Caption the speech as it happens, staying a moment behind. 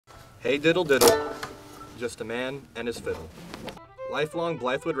Hey diddle diddle, just a man and his fiddle. Lifelong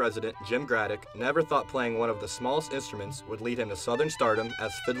Blythewood resident Jim Graddick never thought playing one of the smallest instruments would lead him to Southern stardom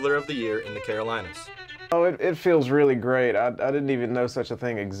as Fiddler of the Year in the Carolinas. Oh, it feels really great. I didn't even know such a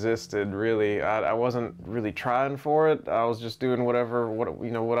thing existed, really. I wasn't really trying for it. I was just doing what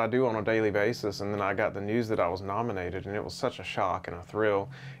I do on a daily basis, and then I got the news that I was nominated, and it was such a shock and a thrill,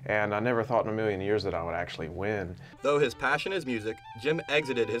 and I never thought in a million years that I would actually win. Though his passion is music, Jim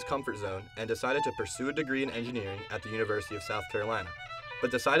exited his comfort zone and decided to pursue a degree in engineering at the University of South Carolina,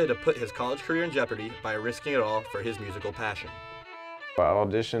 but decided to put his college career in jeopardy by risking it all for his musical passion. I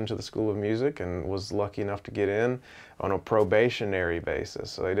auditioned to the School of Music and was lucky enough to get in on a probationary basis,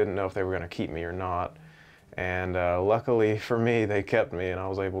 so they didn't know if they were going to keep me or not. And luckily for me, they kept me, and I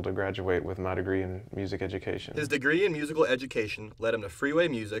was able to graduate with my degree in music education. His degree in musical education led him to Freeway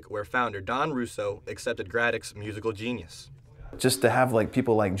Music, where founder Don Russo accepted Graddick's musical genius. Just to have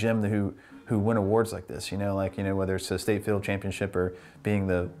people like Jim who win awards like this, whether it's a state fiddle championship or being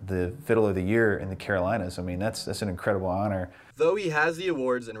the Fiddle of the Year in the Carolinas, I mean, that's an incredible honor. Though he has the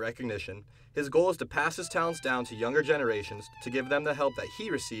awards and recognition, his goal is to pass his talents down to younger generations to give them the help that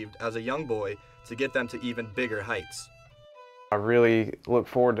he received as a young boy to get them to even bigger heights. I really look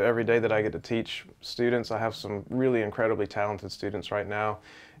forward to every day that I get to teach students. I have some really incredibly talented students right now,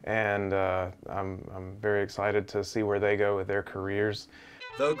 and I'm very excited to see where they go with their careers.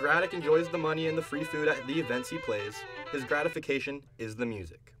 Though Graddick enjoys the money and the free food at the events he plays, his gratification is the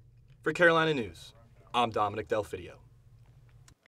music. For Carolina News, I'm Dominic Delfidio.